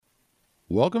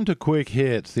Welcome to Quick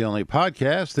Hits, the only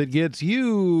podcast that gets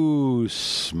you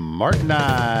smartenized.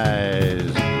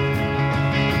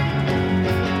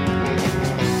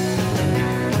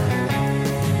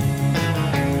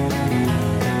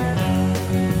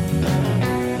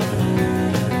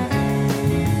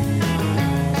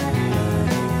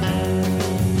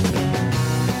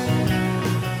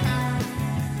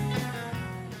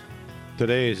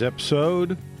 Today's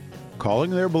episode,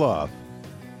 Calling Their Bluff.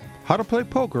 How to play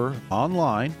poker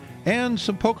online, and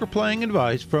some poker playing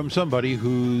advice from somebody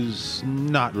who's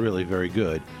not really very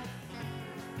good.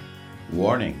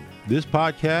 Warning: this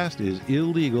podcast is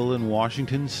illegal in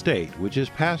Washington State, which has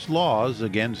passed laws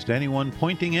against anyone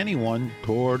pointing anyone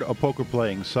toward a poker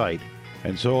playing site.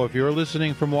 And so if you're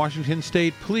listening from Washington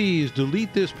State, please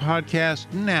delete this podcast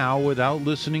now without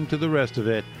listening to the rest of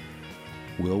it.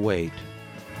 We'll wait.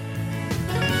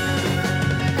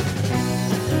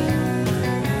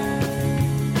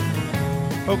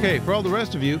 Okay, for all the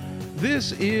rest of you,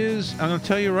 this is, I'm going to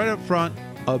tell you right up front,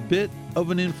 a bit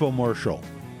of an infomercial,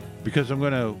 because I'm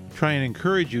going to try and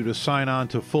encourage you to sign on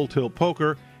to Full Tilt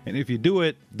Poker, and if you do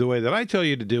it the way that I tell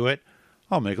you to do it,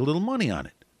 I'll make a little money on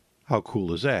it. How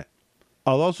cool is that?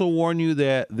 I'll also warn you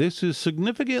that this is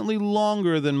significantly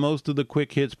longer than most of the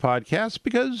Quick Hits podcasts,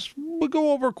 because we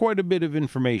go over quite a bit of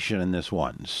information in this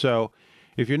one. So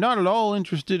if you're not at all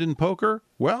interested in poker,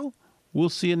 well, we'll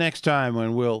see you next time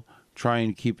when we'll try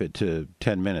and keep it to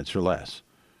 10 minutes or less.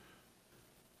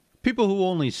 People who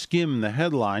only skim the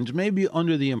headlines may be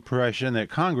under the impression that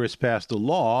Congress passed a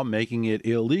law making it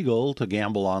illegal to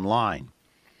gamble online.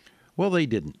 Well, they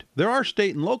didn't. There are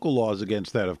state and local laws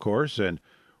against that, of course, and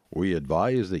we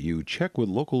advise that you check with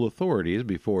local authorities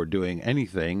before doing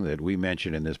anything that we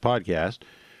mention in this podcast.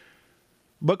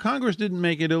 But Congress didn't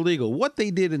make it illegal. What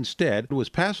they did instead was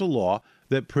pass a law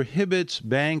that prohibits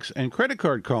banks and credit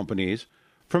card companies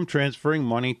from transferring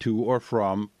money to or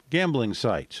from gambling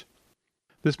sites.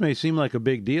 This may seem like a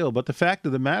big deal, but the fact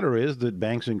of the matter is that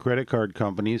banks and credit card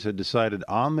companies had decided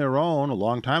on their own a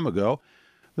long time ago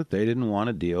that they didn't want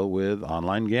to deal with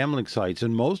online gambling sites,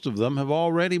 and most of them have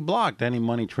already blocked any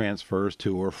money transfers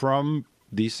to or from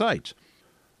these sites.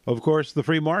 Of course, the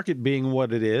free market being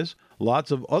what it is, lots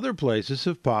of other places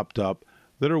have popped up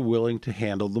that are willing to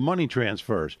handle the money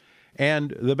transfers,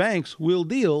 and the banks will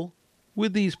deal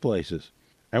with these places.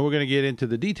 And we're going to get into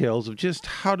the details of just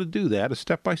how to do that, a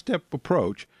step-by-step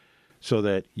approach, so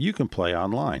that you can play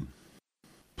online.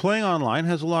 Playing online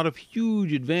has a lot of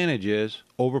huge advantages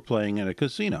over playing in a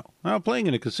casino. Now, playing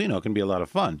in a casino can be a lot of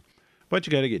fun, but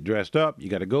you got to get dressed up, you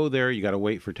got to go there, you got to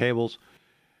wait for tables.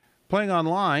 Playing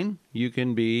online, you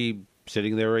can be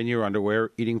sitting there in your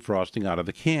underwear, eating frosting out of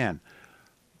the can.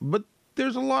 But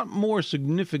there's a lot more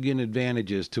significant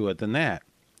advantages to it than that.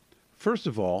 First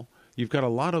of all, you've got a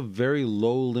lot of very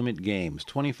low-limit games,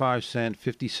 25-cent,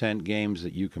 50-cent games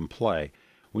that you can play.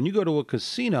 When you go to a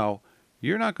casino,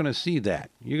 you're not going to see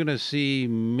that. You're going to see,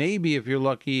 maybe if you're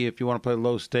lucky, if you want to play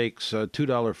low stakes, a $2,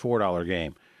 $4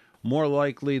 game. More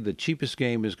likely, the cheapest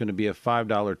game is going to be a $5,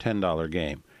 $10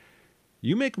 game.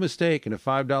 You make a mistake in a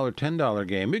 $5, $10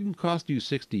 game, it can cost you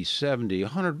 $60, $70,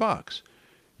 $100.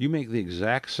 You make the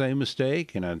exact same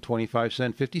mistake in a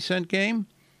 25-cent, 50-cent game,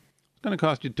 it's going to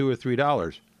cost you $2 or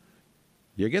 $3.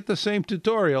 You get the same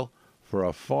tutorial for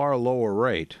a far lower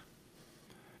rate.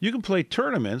 You can play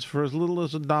tournaments for as little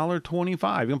as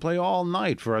 $1.25. You can play all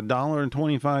night for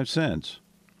 $1.25.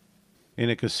 In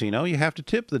a casino, you have to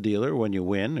tip the dealer when you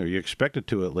win, or you're expected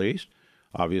to at least.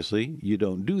 Obviously, you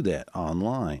don't do that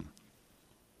online.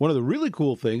 One of the really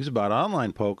cool things about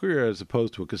online poker, as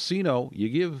opposed to a casino, you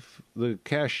give the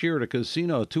cashier at a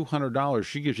casino $200,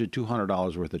 she gives you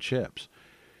 $200 worth of chips.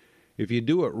 If you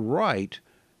do it right,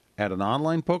 at an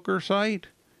online poker site,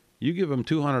 you give them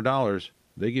 $200,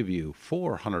 they give you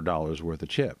 $400 worth of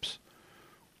chips.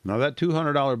 Now that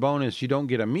 $200 bonus you don't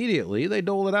get immediately, they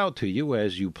dole it out to you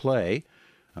as you play.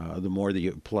 The more that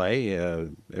you play,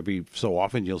 every so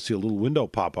often you'll see a little window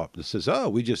pop up that says, oh,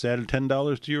 we just added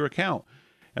 $10 to your account.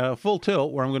 Full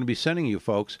Tilt, where I'm going to be sending you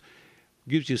folks,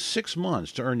 gives you 6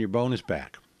 months to earn your bonus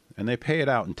back. And they pay it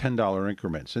out in $10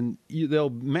 increments. And they'll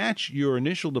match your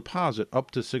initial deposit up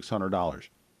to $600.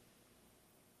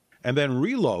 And then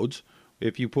reloads,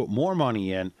 if you put more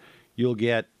money in, you'll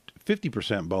get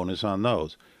 50% bonus on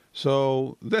those.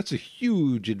 So that's a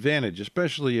huge advantage,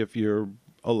 especially if you're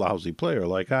a lousy player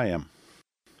like I am.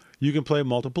 You can play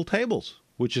multiple tables,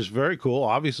 which is very cool.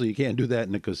 Obviously, you can't do that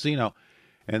in a casino.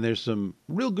 And there's some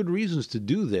real good reasons to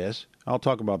do this. I'll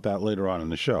talk about that later on in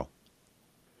the show.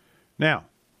 Now,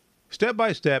 step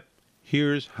by step,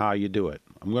 here's how you do it.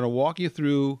 I'm going to walk you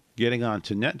through getting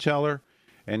onto NetTeller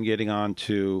and getting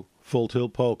onto Full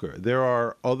Tilt Poker. There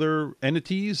are other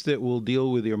entities that will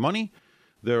deal with your money.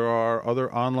 There are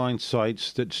other online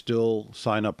sites that still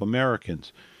sign up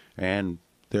Americans, and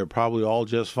they're probably all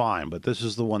just fine. But this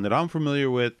is the one that I'm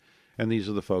familiar with, and these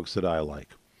are the folks that I like.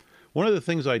 One of the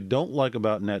things I don't like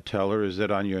about NetTeller is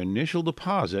that on your initial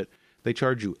deposit, they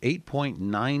charge you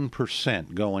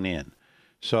 8.9% going in.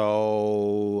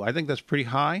 So I think that's pretty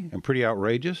high and pretty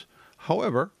outrageous.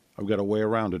 However, I've got a way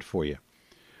around it for you.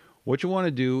 What you want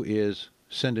to do is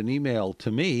send an email to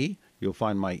me. You'll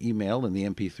find my email in the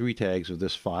MP3 tags of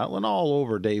this file and all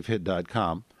over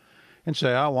davehitt.com, and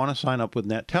say, I want to sign up with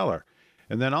NetTeller.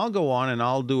 And then I'll go on and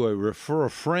I'll do a refer a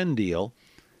friend deal,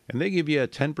 and they give you a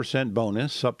 10%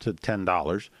 bonus up to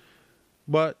 $10.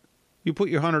 But you put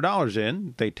your $100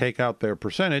 in, they take out their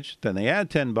percentage, then they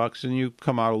add $10, and you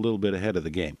come out a little bit ahead of the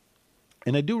game.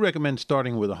 And I do recommend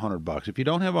starting with $100. If you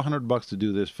don't have $100 to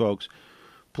do this, folks,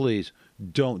 please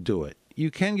don't do it. You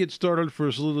can get started for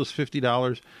as little as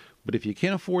 $50, but if you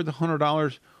can't afford the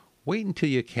 $100, wait until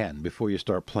you can before you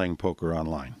start playing poker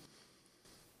online.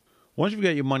 Once you've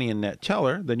got your money in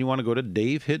NetTeller, then you want to go to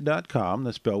davehitt.com,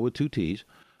 that's spelled with 2 T's.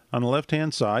 On the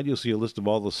left-hand side, you'll see a list of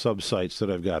all the sub-sites that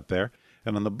I've got there,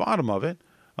 and on the bottom of it,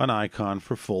 an icon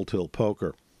for Full Tilt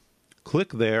Poker.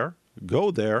 Click there,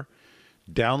 go there,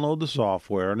 download the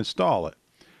software, and install it.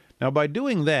 Now, by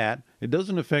doing that, it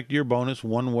doesn't affect your bonus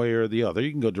one way or the other.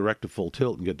 You can go direct to Full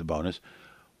Tilt and get the bonus.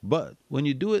 But when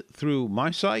you do it through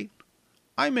my site,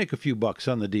 I make a few bucks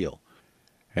on the deal.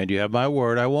 And you have my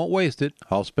word, I won't waste it.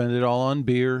 I'll spend it all on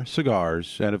beer,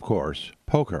 cigars, and, of course,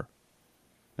 poker.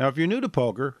 Now, if you're new to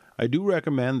poker, I do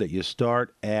recommend that you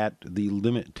start at the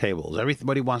limit tables.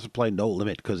 Everybody wants to play no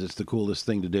limit because it's the coolest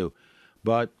thing to do.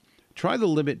 But try the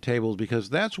limit tables because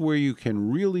that's where you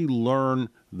can really learn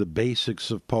the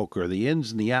basics of poker, the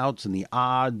ins and the outs and the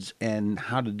odds and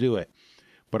how to do it.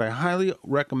 But I highly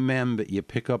recommend that you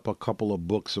pick up a couple of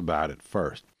books about it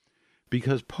first,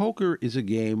 because poker is a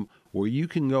game where you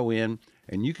can go in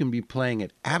and you can be playing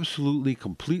it absolutely,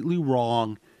 completely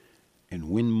wrong and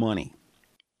win money.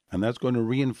 And that's going to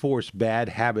reinforce bad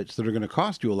habits that are going to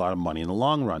cost you a lot of money in the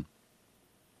long run.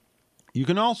 You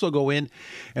can also go in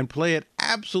and play it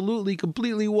absolutely,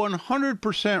 completely,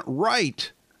 100%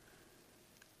 right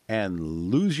and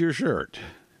lose your shirt,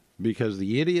 because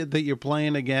the idiot that you're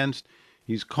playing against,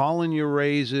 he's calling your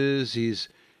raises, he's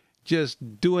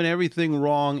just doing everything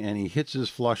wrong, and he hits his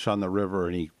flush on the river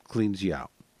and he cleans you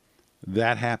out.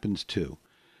 That happens too.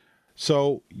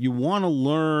 So you want to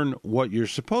learn what you're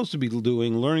supposed to be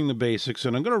doing, learning the basics,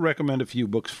 and I'm going to recommend a few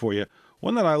books for you.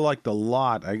 One that I liked a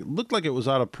lot, it looked like it was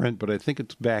out of print, but I think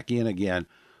it's back in again,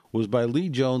 was by Lee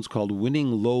Jones, called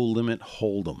Winning Low Limit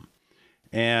Hold'em.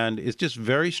 And it's just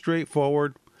very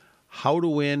straightforward. How to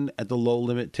win at the low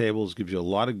limit tables, gives you a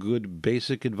lot of good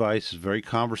basic advice. It's very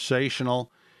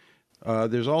conversational.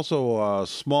 There's also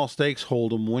Small Stakes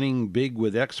Hold'em, Winning Big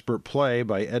with Expert Play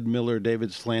by Ed Miller, David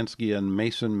Slansky, and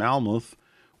Mason Malmuth,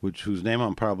 whose name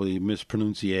I'm probably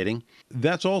mispronouncing.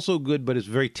 That's also good, but it's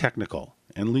very technical.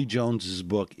 And Lee Jones's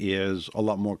book is a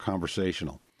lot more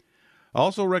conversational. I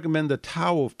also recommend The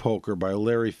Tao of Poker by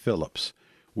Larry Phillips,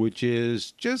 which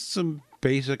is just some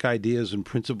basic ideas and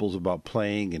principles about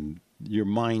playing and your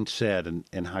mindset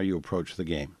and how you approach the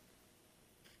game.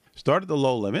 Start at the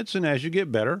low limits, and as you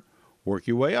get better, work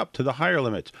your way up to the higher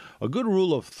limits. A good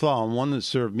rule of thumb, one that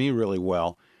served me really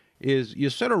well, is you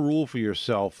set a rule for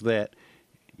yourself that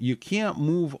you can't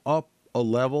move up a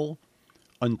level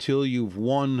until you've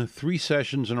won 3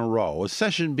 sessions in a row. A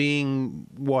session being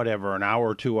whatever, an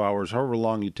hour, 2 hours, however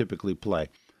long you typically play.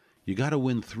 You got to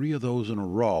win 3 of those in a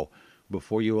row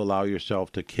before you allow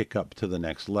yourself to kick up to the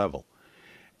next level.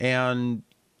 And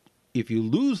if you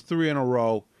lose 3 in a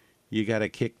row, you got to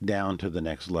kick down to the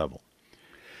next level.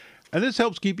 And this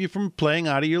helps keep you from playing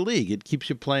out of your league. It keeps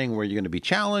you playing where you're going to be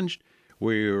challenged,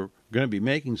 where you're going to be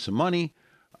making some money,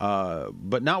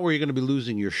 but not where you're going to be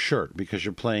losing your shirt because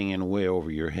you're playing in way over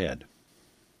your head.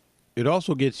 It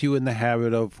also gets you in the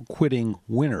habit of quitting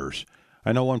winners.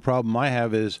 I know one problem I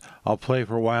have is I'll play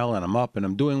for a while and I'm up and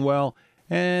I'm doing well,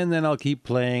 and then I'll keep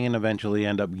playing and eventually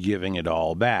end up giving it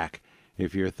all back.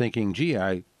 If you're thinking, gee,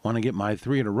 I want to get my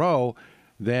 3 in a row,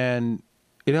 then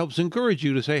it helps encourage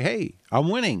you to say, hey, I'm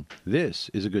winning. This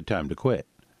is a good time to quit.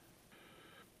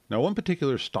 Now, one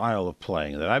particular style of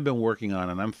playing that I've been working on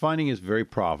and I'm finding is very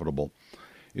profitable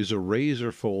is a raise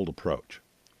or fold approach.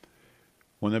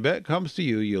 When the bet comes to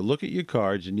you, you look at your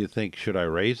cards and you think, should I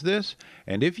raise this?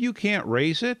 And if you can't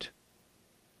raise it,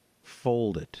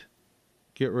 fold it.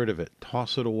 Get rid of it.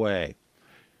 Toss it away.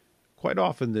 Quite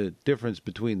often the difference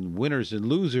between winners and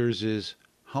losers is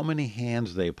how many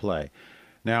hands they play.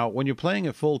 Now, when you're playing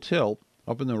at full tilt,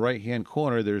 up in the right-hand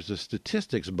corner, there's a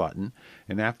statistics button.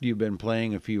 And after you've been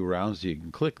playing a few rounds, you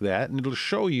can click that, and it'll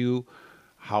show you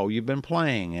how you've been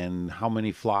playing and how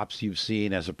many flops you've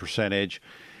seen as a percentage.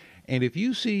 And if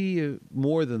you see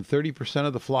more than 30%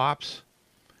 of the flops,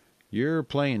 you're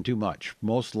playing too much,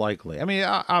 most likely. I mean,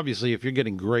 obviously, if you're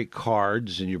getting great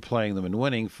cards and you're playing them and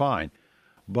winning, fine.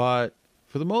 But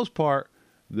for the most part,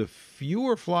 the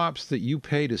fewer flops that you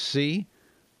pay to see,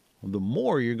 the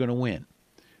more you're going to win,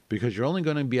 because you're only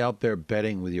going to be out there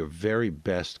betting with your very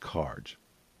best cards.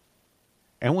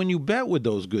 And when you bet with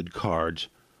those good cards,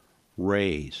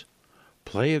 raise.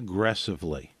 Play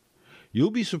aggressively.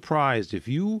 You'll be surprised if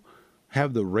you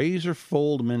have the raise or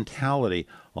fold mentality.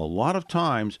 A lot of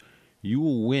times you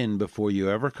will win before you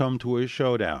ever come to a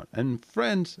showdown. And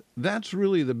friends, that's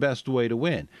really the best way to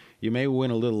win. You may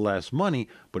win a little less money,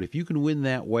 but if you can win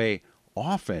that way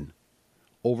often,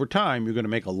 over time, you're going to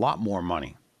make a lot more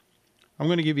money. I'm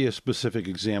going to give you a specific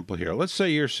example here. Let's say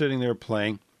you're sitting there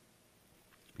playing.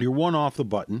 You're one off the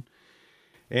button,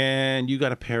 and you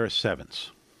got a pair of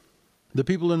sevens. The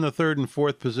people in the third and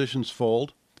fourth positions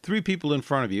fold. Three people in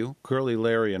front of you, Curly,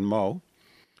 Larry, and Mo.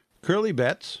 Curly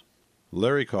bets.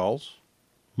 Larry calls,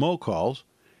 Mo calls,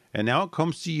 and now it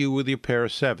comes to you with your pair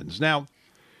of sevens. Now,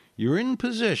 you're in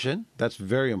position. That's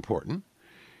very important.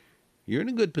 You're in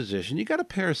a good position. You got a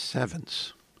pair of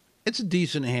sevens. It's a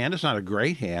decent hand. It's not a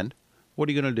great hand. What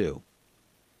are you going to do?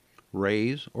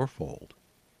 Raise or fold?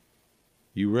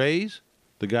 You raise.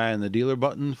 The guy on the dealer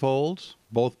button folds.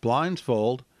 Both blinds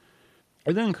fold.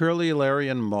 And then Curly, Larry,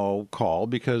 and Mo call,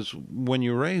 because when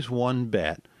you raise one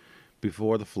bet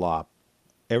before the flop,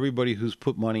 everybody who's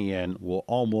put money in will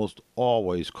almost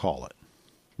always call it.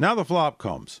 Now the flop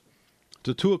comes. It's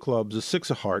a two of clubs, a six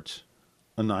of hearts,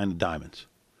 a nine of diamonds.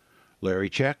 Larry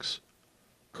checks,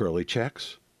 Curly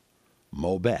checks,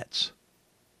 Mo bets.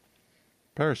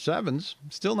 Pair of sevens,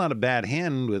 still not a bad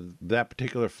hand with that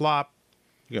particular flop.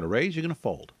 You're going to raise, you're going to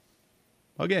fold.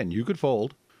 Again, you could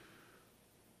fold,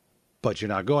 but you're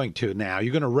not going to now.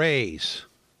 You're going to raise.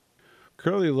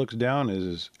 Curly looks down at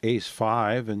his ace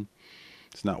five, and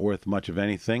it's not worth much of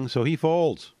anything, so he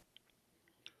folds.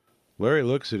 Larry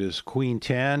looks at his queen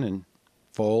 10 and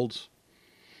folds.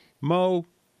 Mo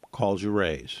calls you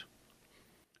raise.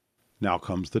 Now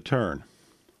comes the turn.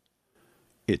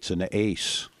 It's an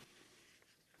ace.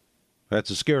 That's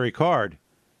a scary card,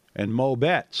 and Mo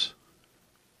bets.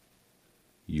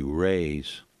 You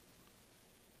raise.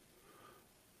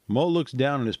 Mo looks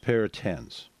down at his pair of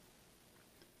tens.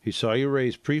 He saw you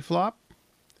raise pre-flop.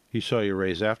 He saw you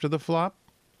raise after the flop.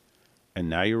 And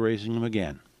now you're raising him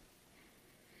again.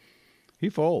 He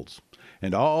folds.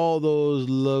 And all those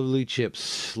lovely chips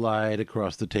slide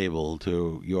across the table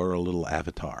to your little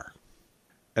avatar.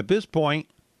 At this point,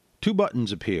 two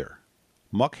buttons appear.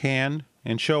 Muck hand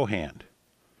and show hand.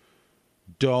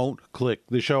 Don't click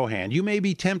the show hand. You may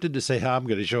be tempted to say, I'm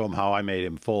going to show him how I made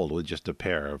him fold with just a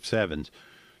pair of sevens.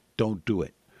 Don't do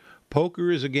it.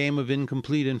 Poker is a game of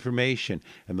incomplete information,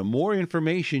 and the more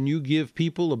information you give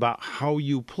people about how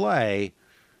you play,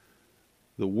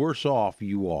 the worse off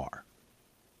you are.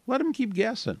 Let them keep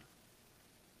guessing.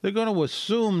 They're going to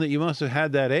assume that you must have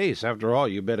had that ace. After all,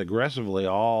 you bet aggressively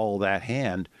all that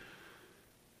hand.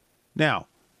 Now,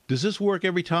 does this work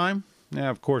every time?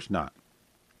 Of course not.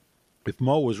 If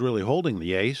Mo was really holding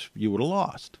the ace, you would have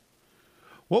lost.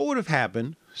 What would have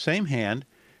happened, same hand,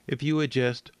 if you had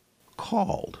just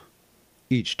called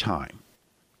each time?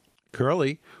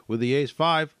 Curly, with the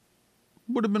ace-5,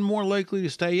 would have been more likely to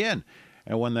stay in.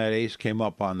 And when that ace came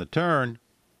up on the turn,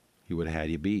 he would have had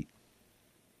you beat.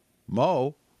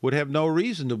 Mo would have no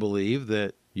reason to believe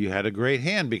that you had a great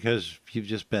hand because you've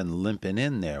just been limping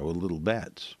in there with little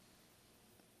bets.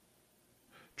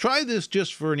 Try this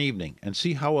just for an evening and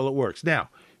see how well it works. Now,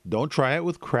 don't try it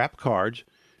with crap cards.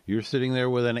 You're sitting there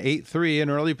with an 8-3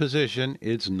 in early position.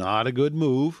 It's not a good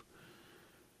move.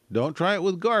 Don't try it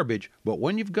with garbage, but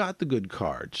when you've got the good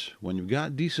cards, when you've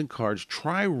got decent cards,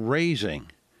 try raising.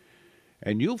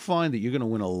 And you'll find that you're going to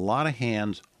win a lot of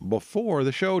hands before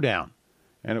the showdown.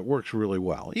 And it works really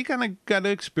well. You kind of got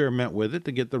to experiment with it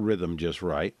to get the rhythm just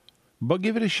right. But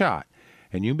give it a shot,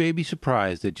 and you may be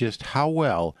surprised at just how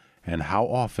well and how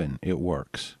often it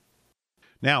works.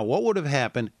 Now, what would have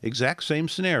happened, exact same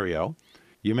scenario,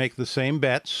 you make the same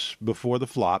bets before the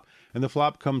flop, and the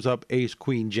flop comes up ace,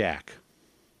 queen, jack.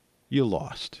 You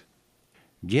lost.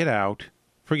 Get out,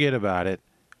 forget about it,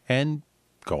 and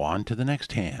go on to the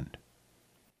next hand.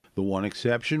 The one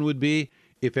exception would be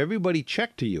if everybody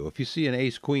checked to you. If you see an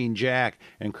ace, queen, jack,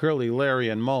 and Curly, Larry,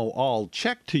 and Mo all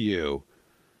check to you,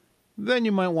 then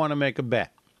you might want to make a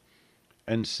bet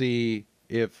and see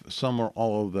if some or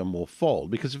all of them will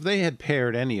fold, because if they had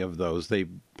paired any of those, they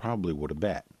probably would have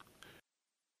bet.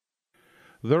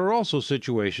 There are also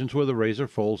situations where the raise or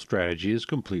fold strategy is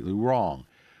completely wrong.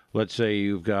 Let's say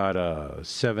you've got a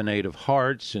 7-8 of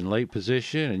hearts in late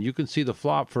position, and you can see the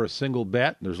flop for a single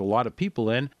bet. There's a lot of people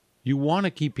in. You want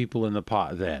to keep people in the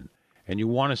pot then, and you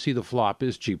want to see the flop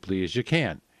as cheaply as you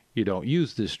can. You don't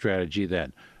use this strategy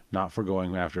then, not for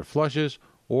going after flushes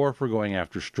or for going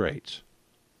after straights.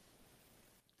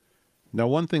 Now,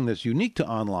 one thing that's unique to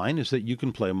online is that you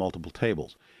can play multiple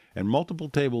tables, and multiple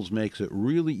tables makes it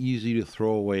really easy to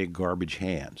throw away garbage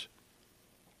hands.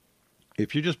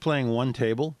 If you're just playing one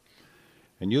table,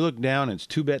 and you look down, it's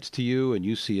 2 bets to you, and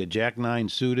you see a Jack-9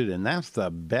 suited, and that's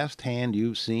the best hand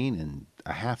you've seen in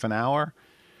a half an hour,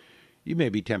 you may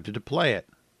be tempted to play it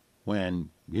when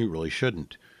you really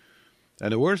shouldn't.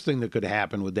 And the worst thing that could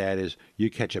happen with that is you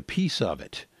catch a piece of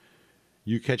it.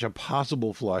 You catch a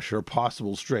possible flush or a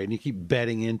possible straight, and you keep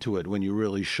betting into it when you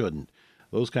really shouldn't.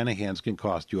 Those kind of hands can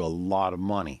cost you a lot of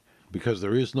money because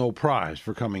there is no prize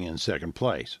for coming in second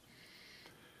place.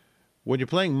 When you're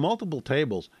playing multiple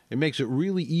tables, it makes it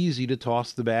really easy to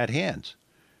toss the bad hands.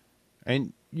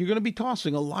 And you're going to be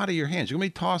tossing a lot of your hands. You're going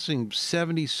to be tossing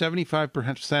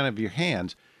 70-75% of your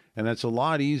hands, and that's a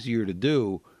lot easier to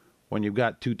do when you've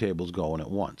got 2 tables going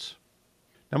at once.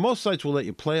 Now, most sites will let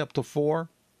you play up to 4.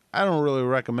 I don't really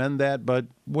recommend that, but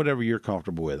whatever you're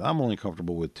comfortable with. I'm only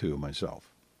comfortable with 2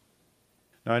 myself.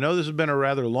 Now, I know this has been a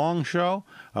rather long show.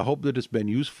 I hope that it's been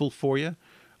useful for you.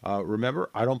 Remember,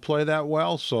 I don't play that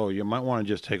well, so you might want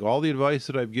to just take all the advice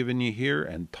that I've given you here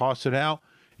and toss it out,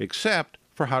 except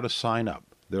for how to sign up.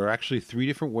 There are actually 3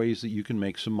 different ways that you can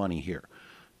make some money here.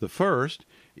 The first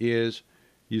is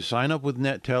you sign up with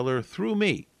NetTeller through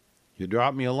me. You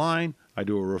drop me a line, I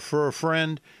do a refer a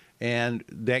friend, and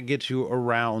that gets you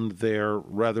around their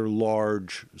rather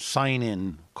large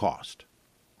sign-in cost.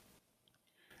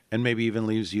 And maybe even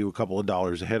leaves you a couple of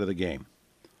dollars ahead of the game.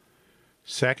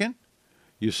 Second,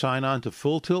 you sign on to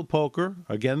Full Tilt Poker,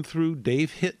 again through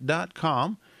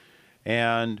DaveHitt.com,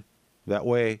 and that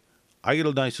way I get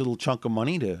a nice little chunk of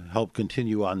money to help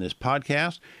continue on this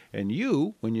podcast, and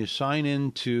you, when you sign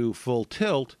into Full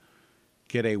Tilt,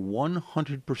 get a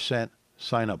 100%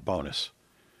 sign-up bonus.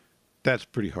 That's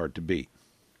pretty hard to beat.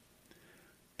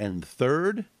 And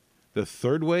third, the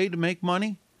third way to make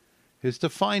money is to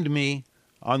find me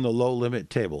on the low-limit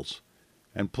tables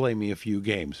and play me a few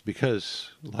games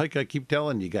because, like I keep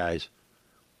telling you guys,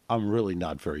 I'm really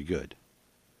not very good.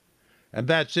 And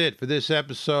that's it for this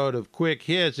episode of Quick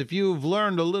Hits. If you've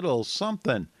learned a little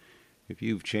something, if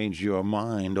you've changed your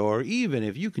mind, or even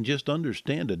if you can just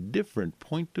understand a different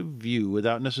point of view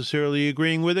without necessarily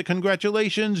agreeing with it,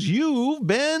 congratulations, you've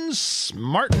been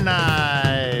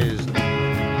smartenized.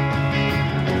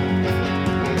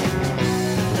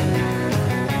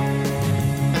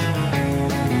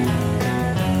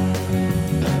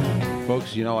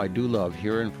 Folks, you know, I do love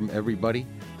hearing from everybody,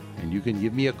 and you can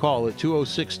give me a call at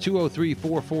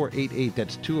 206-203-4488.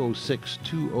 That's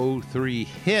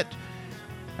 206-203-HIT,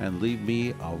 and leave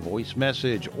me a voice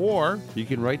message. Or you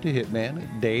can write to Hitman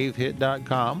at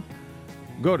DaveHitt.com.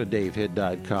 Go to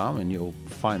DaveHitt.com, and you'll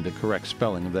find the correct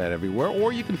spelling of that everywhere,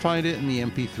 or you can find it in the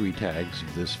MP3 tags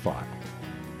of this file.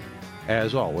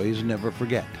 As always, never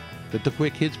forget that the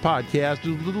Quick Hits podcast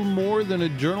is little more than a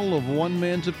journal of one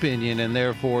man's opinion and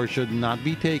therefore should not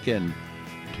be taken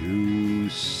too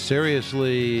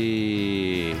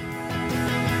seriously.